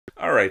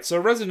Alright, so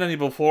Resident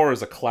Evil 4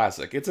 is a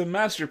classic. It's a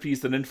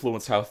masterpiece that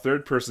influenced how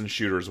third-person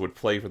shooters would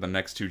play for the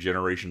next two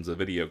generations of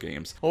video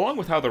games, along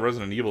with how the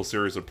Resident Evil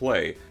series would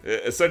play,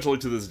 essentially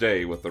to this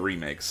day with the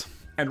remakes.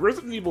 And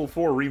Resident Evil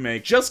 4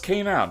 Remake just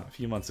came out a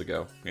few months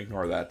ago.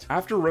 Ignore that.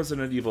 After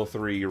Resident Evil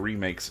 3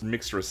 Remake's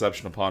mixed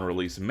reception upon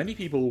release, many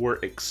people were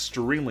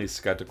extremely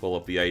skeptical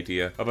of the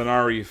idea of an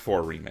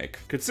RE4 remake,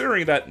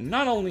 considering that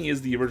not only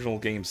is the original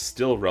game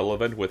still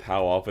relevant with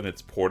how often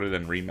it's ported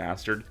and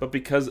remastered, but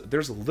because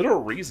there's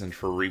little reason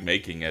for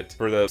remaking it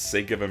for the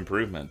sake of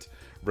improvement.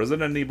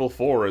 Resident Evil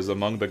 4 is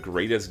among the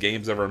greatest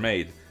games ever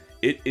made.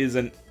 It is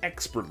an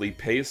expertly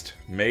paced,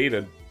 made,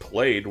 and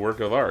played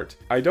work of art.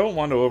 I don't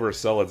want to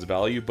oversell its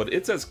value, but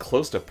it's as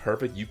close to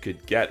perfect you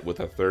could get with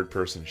a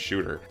third-person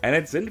shooter, and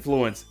its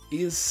influence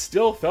is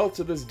still felt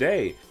to this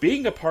day.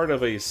 Being a part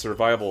of a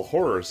survival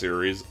horror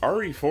series,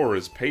 RE4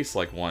 is paced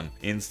like one.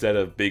 Instead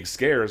of big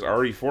scares,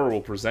 RE4 will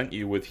present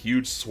you with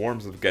huge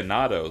swarms of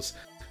ganados,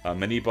 a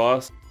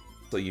mini-boss,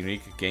 a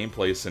unique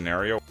gameplay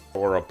scenario,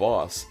 or a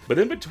boss. But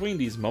in between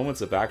these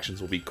moments of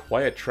actions will be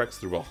quiet treks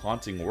through a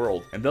haunting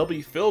world, and they'll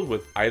be filled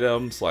with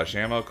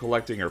item/ammo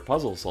collecting or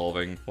puzzle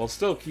solving, while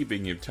still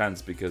keeping you tense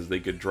because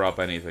they could drop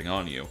anything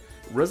on you.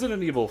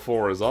 Resident Evil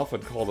 4 is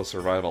often called a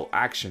survival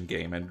action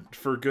game, and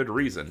for good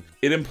reason.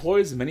 It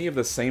employs many of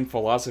the same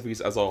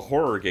philosophies as a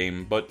horror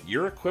game, but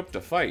you're equipped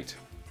to fight.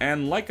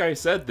 And like I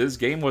said, this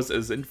game was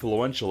as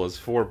influential as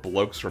 4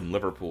 blokes from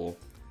Liverpool.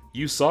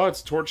 You saw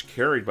its torch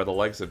carried by the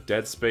likes of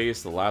Dead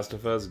Space, The Last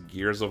of Us,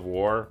 Gears of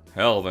War,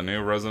 hell, the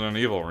new Resident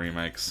Evil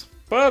remakes.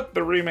 But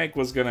the remake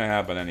was gonna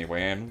happen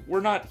anyway, and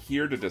we're not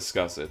here to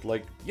discuss it.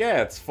 Like,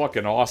 yeah, it's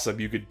fucking awesome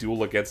you could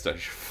duel against a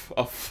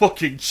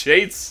fucking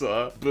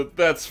chainsaw, but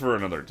that's for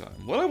another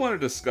time. What I want to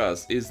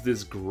discuss is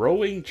this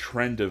growing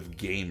trend of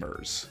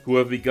gamers who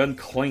have begun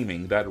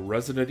claiming that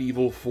Resident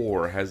Evil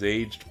 4 has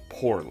aged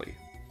poorly.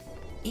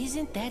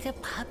 Isn't that a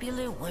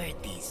popular word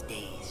these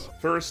days?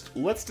 First,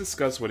 let's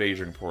discuss what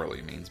aging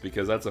poorly means,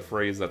 because that's a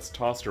phrase that's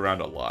tossed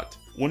around a lot.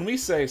 When we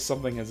say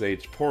something has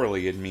aged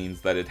poorly, it means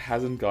that it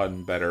hasn't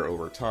gotten better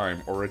over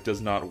time, or it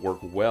does not work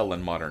well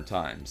in modern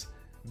times.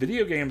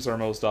 Video games are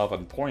most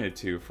often pointed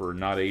to for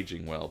not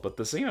aging well, but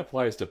the same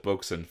applies to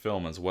books and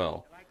film as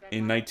well.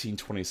 In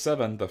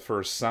 1927, the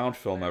first sound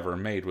film ever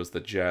made was The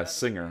Jazz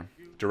Singer.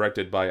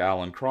 Directed by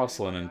Alan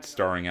Crosland and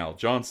starring Al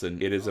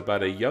Johnson, it is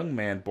about a young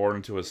man born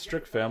into a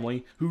strict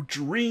family who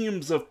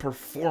dreams of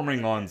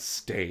performing on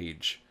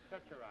stage.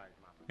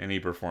 And he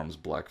performs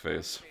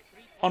blackface.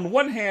 On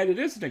one hand, it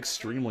is an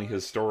extremely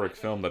historic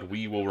film that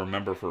we will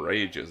remember for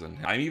ages, and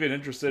I'm even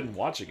interested in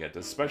watching it,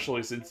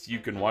 especially since you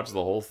can watch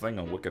the whole thing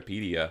on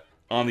Wikipedia.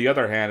 On the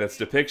other hand, its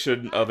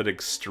depiction of an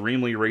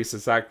extremely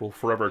racist act will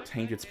forever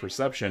taint its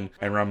perception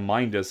and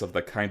remind us of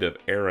the kind of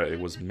era it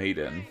was made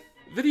in.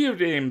 Video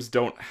games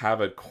don't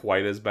have it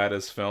quite as bad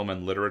as film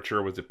and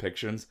literature with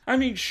depictions. I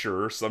mean,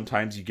 sure,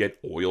 sometimes you get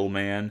Oil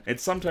Man, and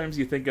sometimes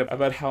you think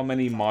about how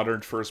many modern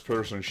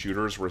first-person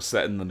shooters were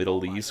set in the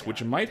Middle East,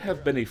 which might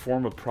have been a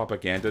form of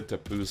propaganda to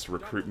boost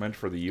recruitment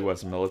for the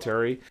US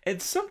military,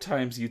 and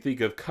sometimes you think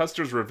of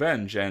Custer's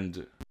Revenge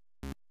and...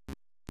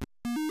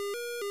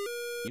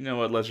 You know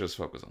what, let's just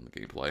focus on the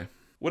gameplay.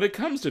 When it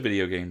comes to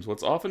video games,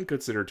 what's often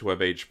considered to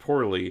have aged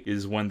poorly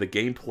is when the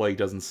gameplay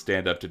doesn't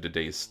stand up to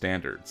today's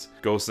standards.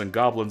 Ghosts and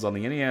Goblins on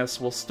the NES,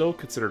 while still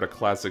considered a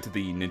classic to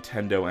the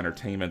Nintendo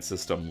Entertainment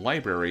System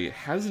library,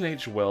 hasn't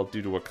aged well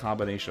due to a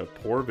combination of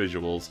poor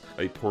visuals,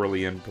 a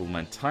poorly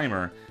implemented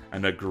timer,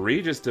 and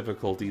egregious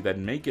difficulty that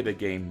make it a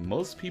game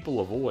most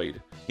people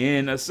avoid.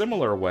 In a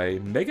similar way,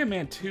 Mega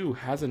Man 2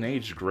 hasn't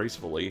aged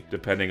gracefully,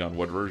 depending on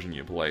what version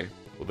you play.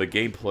 Well, the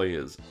gameplay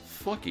is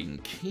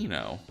fucking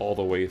Kino all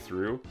the way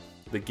through.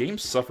 The game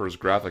suffers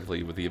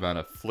graphically with the amount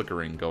of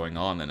flickering going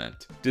on in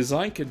it.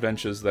 Design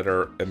conventions that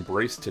are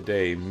embraced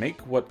today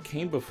make what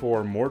came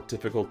before more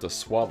difficult to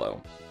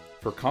swallow.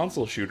 For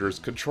console shooters,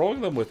 controlling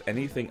them with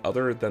anything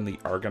other than the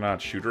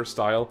Argonaut shooter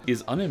style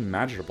is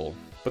unimaginable.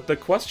 But the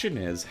question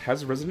is,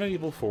 has Resident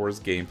Evil 4's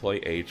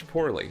gameplay aged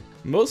poorly?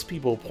 Most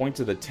people point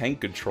to the tank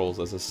controls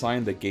as a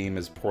sign the game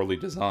is poorly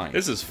designed.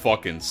 This is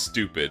fucking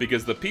stupid,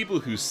 because the people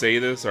who say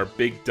this are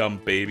big dumb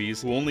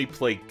babies who only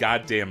play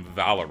goddamn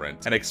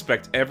Valorant and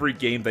expect every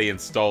game they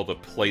install to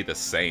play the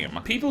same.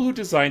 People who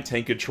designed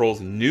tank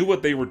controls knew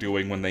what they were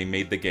doing when they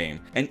made the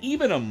game, and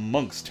even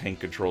amongst tank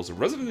controls,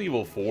 Resident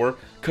Evil 4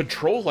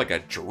 controls like a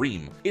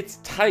dream. It's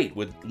tight,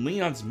 with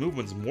Leon's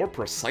movements more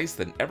precise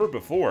than ever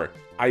before.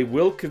 I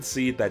will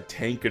concede that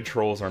tank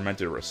controls are meant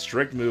to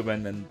restrict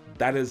movement, and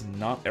that is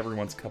not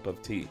everyone's cup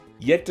of tea.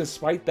 Yet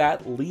despite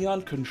that,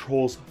 Leon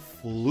controls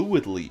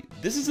fluidly.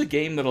 This is a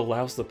game that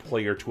allows the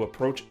player to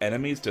approach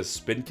enemies to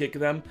spin kick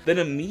them, then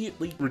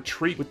immediately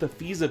retreat with the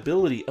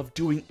feasibility of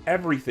doing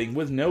everything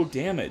with no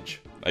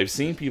damage. I've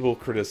seen people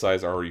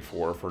criticize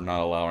RE4 for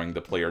not allowing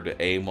the player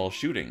to aim while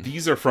shooting.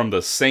 These are from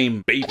the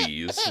same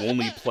babies who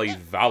only play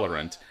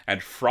Valorant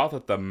and froth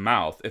at the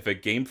mouth if a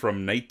game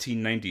from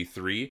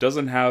 1993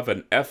 doesn't have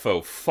an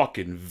FO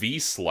fucking V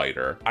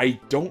slider. I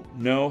don't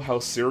know how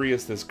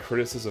serious this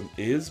criticism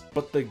is,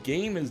 but the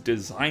game is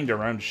designed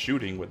around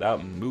shooting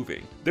without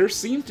moving. There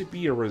seemed to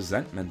be a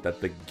resentment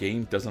that the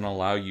game doesn't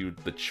allow you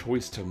the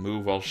choice to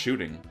move while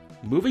shooting.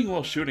 Moving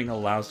while shooting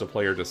allows the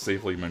player to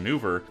safely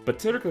maneuver, but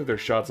typically their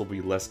shots will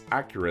be less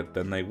accurate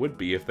than they would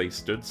be if they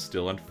stood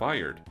still and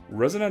fired.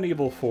 Resident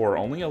Evil 4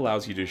 only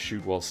allows you to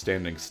shoot while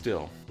standing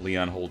still.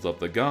 Leon holds up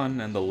the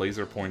gun, and the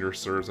laser pointer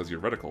serves as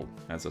your reticle,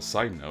 as a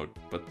side note,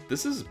 but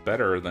this is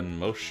better than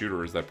most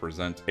shooters that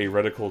present a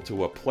reticle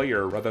to a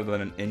player rather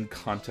than an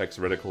in-context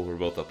reticle for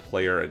both a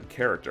player and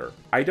character.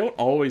 I don't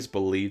always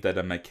believe that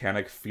a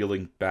mechanic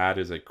feeling bad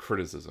is a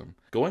criticism.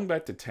 Going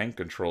back to tank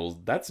controls,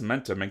 that's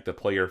meant to make the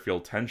player feel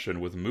tension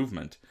with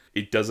movement.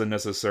 It doesn't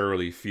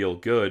necessarily feel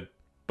good,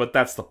 but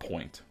that's the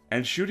point.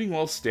 And shooting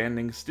while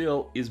standing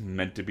still is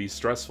meant to be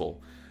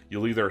stressful.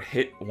 You'll either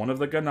hit one of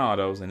the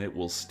ganados and it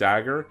will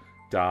stagger,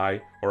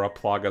 die, or a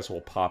plagas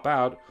will pop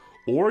out,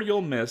 or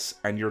you'll miss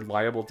and you're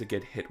liable to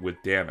get hit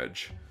with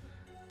damage.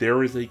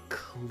 There is a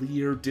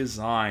clear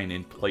design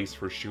in place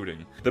for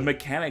shooting. The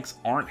mechanics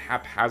aren't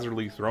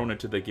haphazardly thrown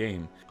into the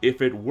game.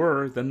 If it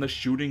were, then the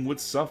shooting would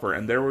suffer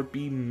and there would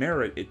be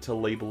merit to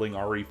labeling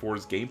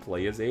RE4's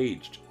gameplay as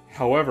aged.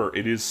 However,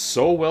 it is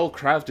so well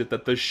crafted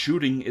that the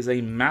shooting is a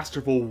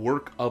masterful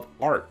work of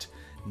art.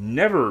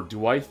 Never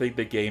do I think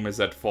the game is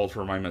at fault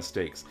for my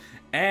mistakes.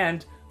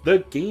 And the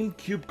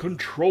GameCube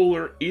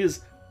controller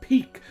is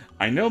peak.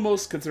 I know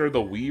most consider the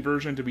Wii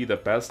version to be the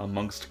best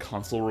amongst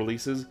console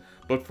releases,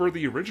 but for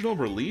the original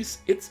release,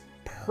 it's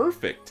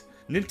perfect.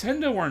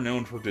 Nintendo are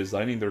known for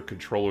designing their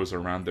controllers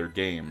around their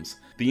games.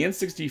 The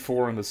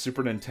N64 and the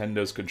Super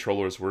Nintendo's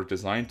controllers were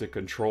designed to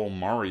control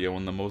Mario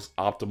in the most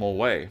optimal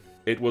way.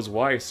 It was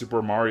why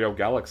Super Mario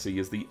Galaxy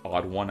is the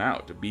odd one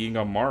out, being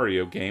a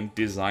Mario game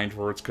designed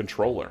for its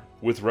controller.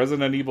 With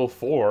Resident Evil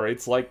 4,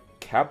 it's like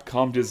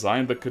Capcom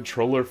designed the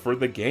controller for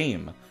the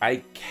game.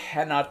 I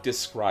cannot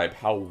describe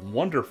how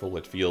wonderful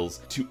it feels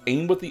to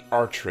aim with the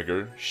R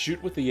trigger,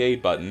 shoot with the A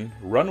button,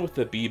 run with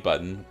the B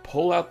button,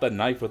 pull out the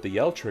knife with the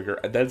L trigger,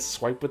 and then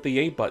swipe with the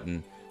A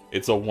button.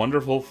 It's a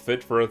wonderful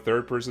fit for a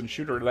third-person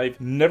shooter, and I've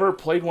never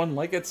played one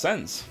like it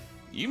since.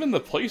 Even the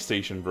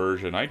PlayStation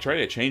version, I try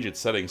to change its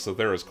settings so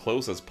they're as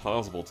close as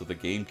possible to the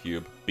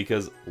GameCube,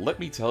 because let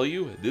me tell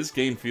you, this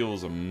game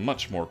feels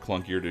much more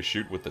clunkier to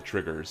shoot with the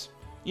triggers.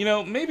 You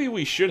know, maybe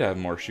we should have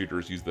more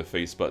shooters use the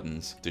face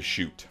buttons to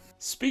shoot.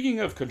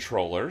 Speaking of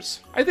controllers,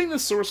 I think the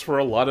source for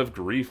a lot of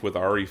grief with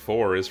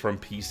RE4 is from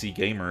PC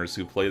gamers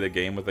who play the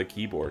game with a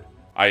keyboard.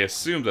 I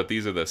assume that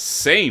these are the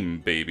same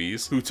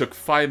babies who took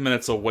 5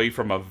 minutes away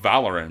from a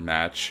Valorant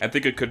match and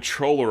think a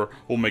controller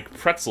will make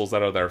pretzels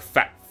out of their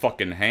fat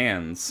fucking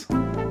hands.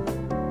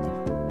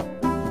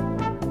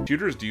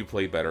 Shooters do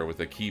play better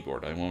with a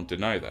keyboard, I won't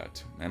deny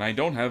that, and I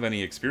don't have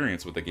any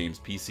experience with the game's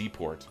PC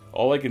port.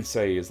 All I can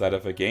say is that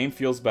if a game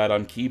feels bad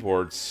on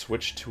keyboard,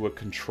 switch to a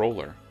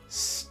controller.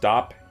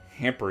 Stop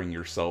hampering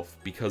yourself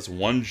because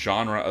one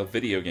genre of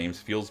video games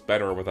feels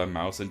better with a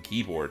mouse and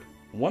keyboard.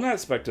 One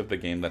aspect of the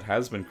game that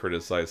has been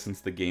criticized since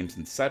the game's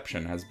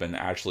inception has been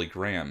Ashley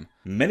Graham.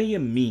 Many a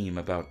meme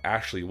about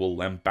Ashley will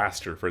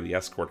lambaste her for the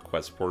escort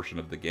quest portion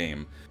of the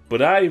game,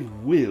 but I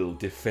will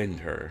defend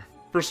her.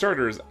 For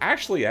starters,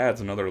 Ashley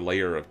adds another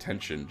layer of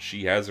tension.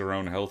 She has her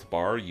own health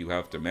bar you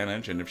have to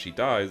manage, and if she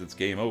dies, it's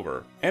game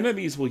over.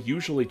 Enemies will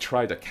usually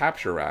try to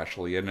capture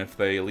Ashley, and if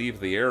they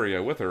leave the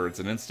area with her, it's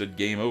an instant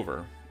game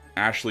over.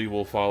 Ashley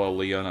will follow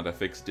Leon at a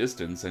fixed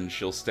distance, and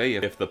she'll stay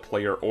if the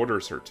player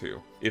orders her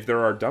to. If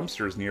there are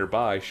dumpsters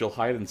nearby, she'll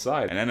hide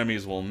inside, and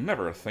enemies will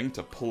never think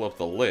to pull up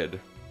the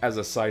lid. As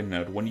a side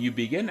note, when you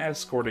begin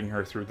escorting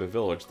her through the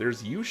village,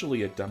 there's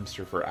usually a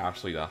dumpster for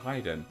Ashley to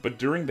hide in, but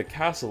during the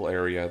castle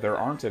area, there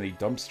aren't any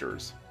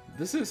dumpsters.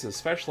 This is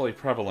especially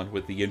prevalent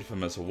with the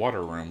infamous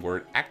water room, where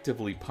it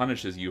actively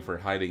punishes you for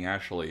hiding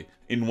Ashley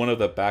in one of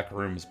the back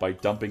rooms by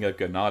dumping a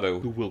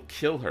ganado who will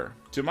kill her.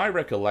 To my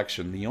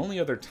recollection, the only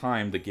other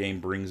time the game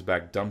brings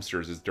back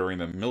dumpsters is during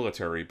the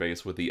military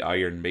base with the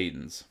Iron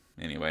Maidens.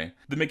 Anyway,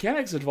 the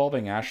mechanics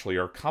involving Ashley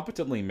are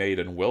competently made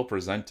and well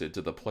presented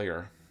to the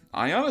player.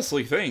 I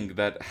honestly think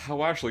that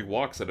how Ashley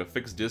walks at a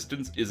fixed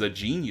distance is a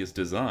genius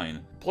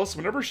design. Plus,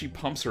 whenever she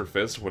pumps her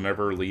fist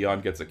whenever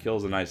Leon gets a kill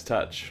is a nice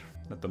touch.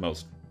 Not the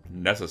most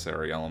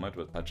necessary element,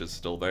 but touch is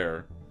still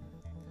there.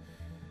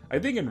 I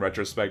think in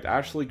retrospect,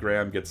 Ashley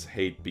Graham gets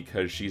hate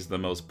because she's the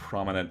most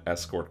prominent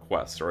escort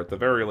quest, or at the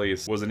very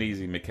least, was an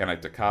easy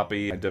mechanic to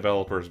copy, and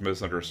developers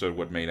misunderstood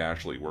what made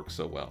Ashley work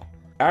so well.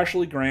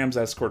 Ashley Graham's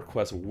escort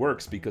quest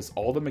works because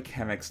all the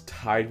mechanics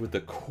tied with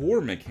the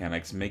core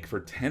mechanics make for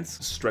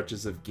tense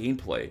stretches of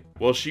gameplay.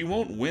 While she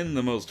won't win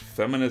the most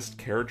feminist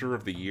character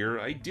of the year,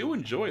 I do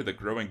enjoy the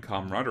growing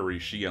camaraderie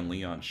she and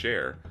Leon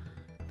share.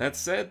 That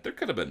said, there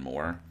could have been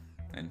more,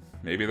 and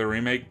maybe the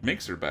remake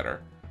makes her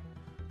better.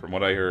 From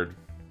what I heard,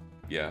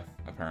 yeah,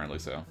 apparently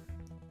so.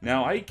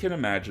 Now, I can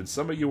imagine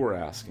some of you are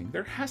asking,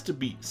 there has to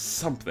be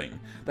something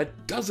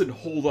that doesn't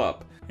hold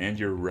up, and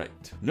you're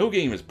right. No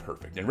game is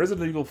perfect, and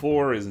Resident Evil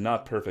 4 is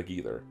not perfect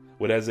either.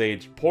 What has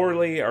aged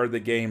poorly are the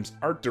game's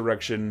art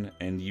direction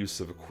and use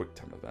of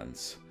QuickTime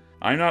events.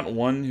 I'm not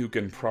one who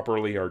can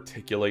properly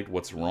articulate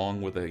what's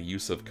wrong with the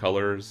use of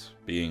colors,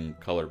 being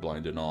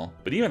colorblind and all,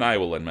 but even I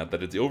will admit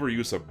that its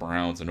overuse of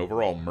browns and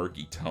overall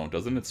murky tone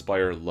doesn't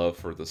inspire love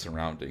for the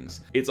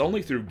surroundings. It's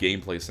only through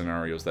gameplay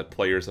scenarios that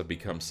players have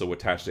become so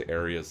attached to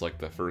areas like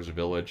the first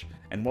village,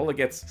 and while it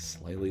gets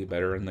slightly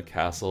better in the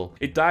castle,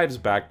 it dives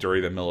back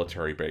during the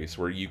military base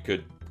where you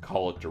could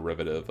call it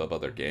derivative of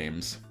other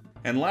games.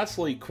 And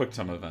lastly,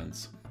 QuickTime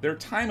events. Their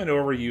time and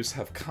overuse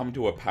have come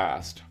to a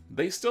past.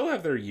 They still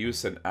have their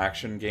use in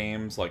action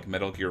games like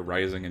Metal Gear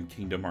Rising and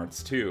Kingdom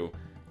Hearts 2,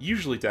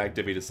 usually to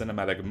activate a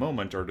cinematic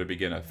moment or to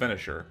begin a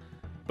finisher,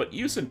 but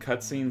use in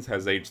cutscenes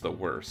has aged the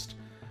worst.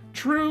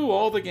 True,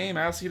 all the game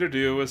asks you to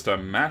do is to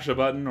mash a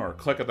button or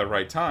click at the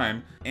right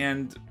time,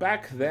 and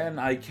back then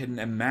I can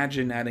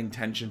imagine adding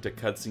tension to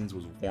cutscenes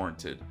was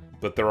warranted.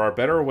 But there are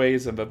better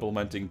ways of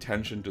implementing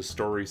tension to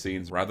story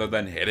scenes rather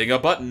than hitting a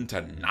button to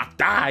not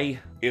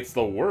die. It's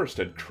the worst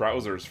in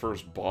Krauser's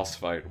first boss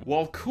fight.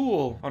 While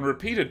cool on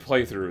repeated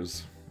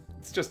playthroughs,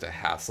 it's just a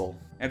hassle.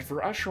 And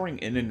for ushering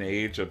in an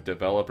age of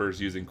developers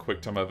using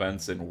QuickTime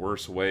events in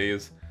worse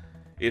ways,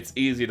 it's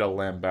easy to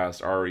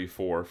lambast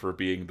RE4 for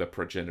being the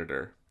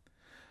progenitor.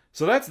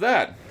 So that's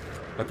that.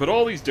 I put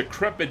all these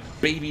decrepit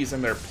babies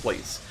in their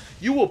place.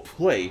 You will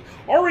play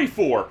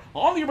RE4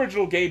 on the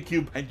original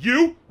GameCube, and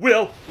you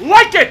will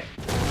like it!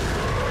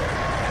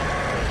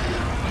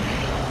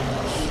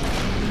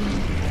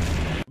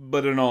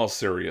 But in all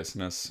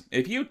seriousness,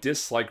 if you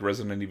dislike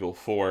Resident Evil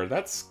 4,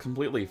 that's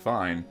completely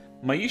fine.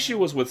 My issue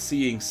was with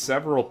seeing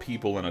several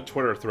people in a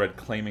Twitter thread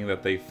claiming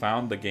that they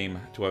found the game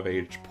to have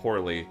aged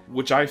poorly,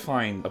 which I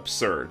find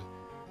absurd.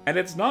 And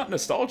it's not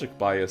nostalgic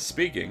bias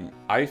speaking.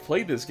 I've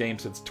played this game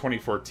since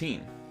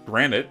 2014.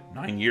 Granted,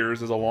 9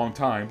 years is a long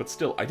time, but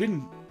still, I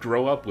didn't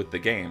grow up with the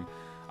game.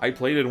 I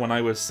played it when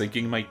I was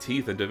sinking my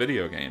teeth into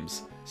video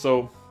games.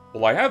 So,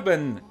 while I have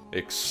been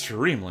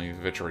extremely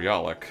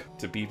vitriolic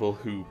to people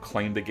who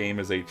claim the game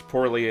has aged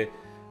poorly,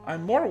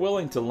 I'm more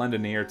willing to lend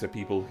an ear to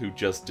people who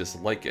just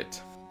dislike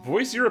it.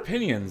 Voice your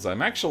opinions.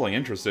 I'm actually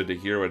interested to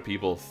hear what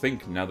people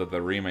think now that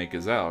the remake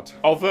is out.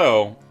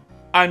 Although,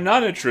 I'm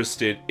not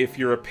interested if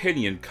your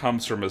opinion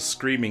comes from a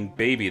screaming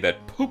baby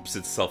that poops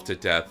itself to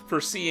death for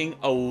seeing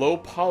a low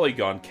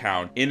polygon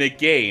count in a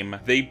game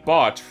they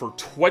bought for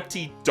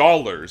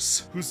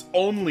 $20, whose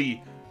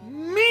only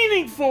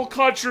meaningful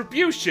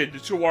contribution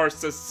to our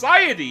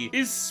society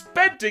is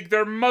spending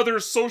their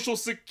mother's social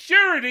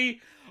security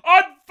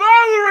on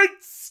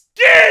Valorant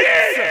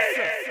skins!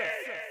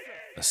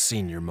 A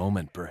senior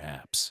moment,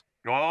 perhaps.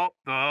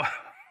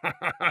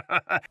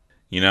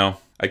 You know,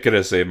 I could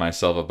have saved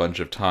myself a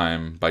bunch of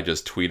time by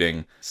just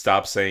tweeting,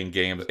 "Stop saying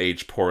games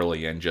age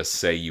poorly," and just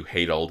say you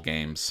hate old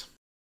games.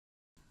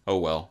 Oh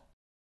well.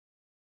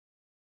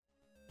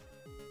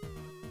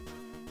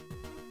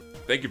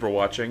 Thank you for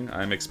watching.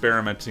 I'm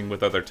experimenting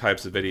with other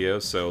types of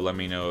videos, so let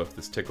me know if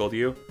this tickled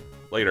you.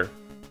 Later.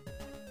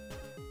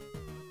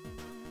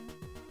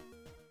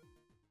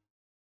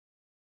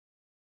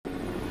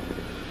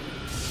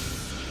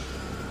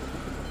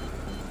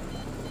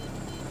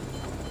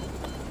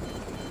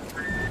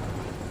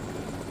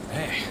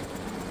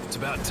 It's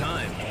about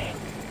time.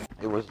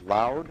 It was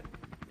loud,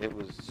 it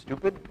was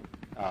stupid,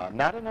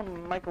 not in a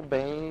Michael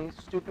Bay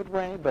stupid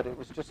way, but it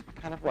was just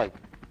kind of like,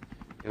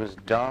 it was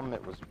dumb,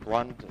 it was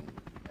blunt and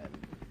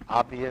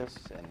obvious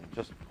and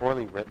just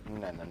poorly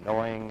written and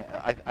annoying.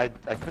 I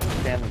couldn't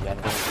stand the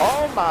ending.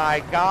 Oh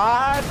my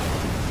God!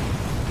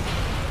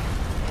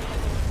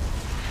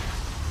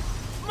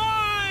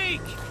 Mike!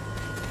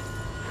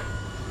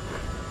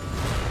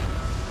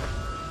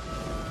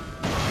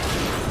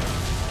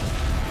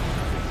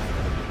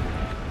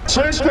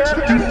 Take that,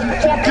 you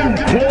fucking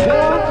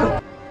porn!